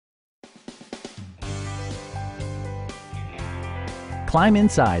climb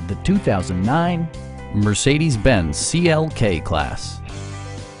inside the 2009 Mercedes-Benz CLK class.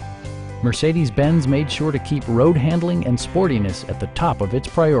 Mercedes-Benz made sure to keep road handling and sportiness at the top of its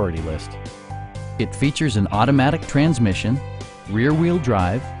priority list. It features an automatic transmission, rear-wheel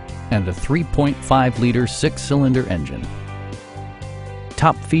drive, and a 3.5-liter six-cylinder engine.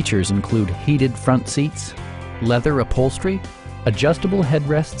 Top features include heated front seats, leather upholstery, adjustable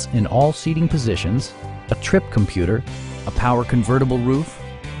headrests in all seating positions, a trip computer, a power convertible roof,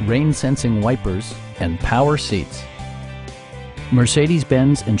 rain-sensing wipers, and power seats.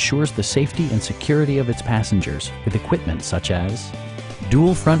 Mercedes-Benz ensures the safety and security of its passengers with equipment such as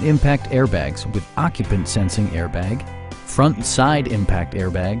dual front impact airbags with occupant sensing airbag, front and side impact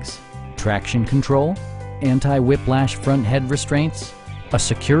airbags, traction control, anti-whiplash front head restraints, a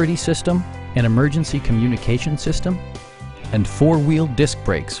security system, an emergency communication system, and four-wheel disc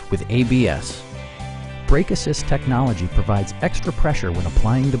brakes with ABS. Brake Assist technology provides extra pressure when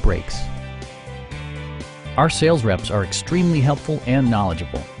applying the brakes. Our sales reps are extremely helpful and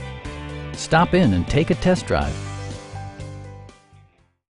knowledgeable. Stop in and take a test drive.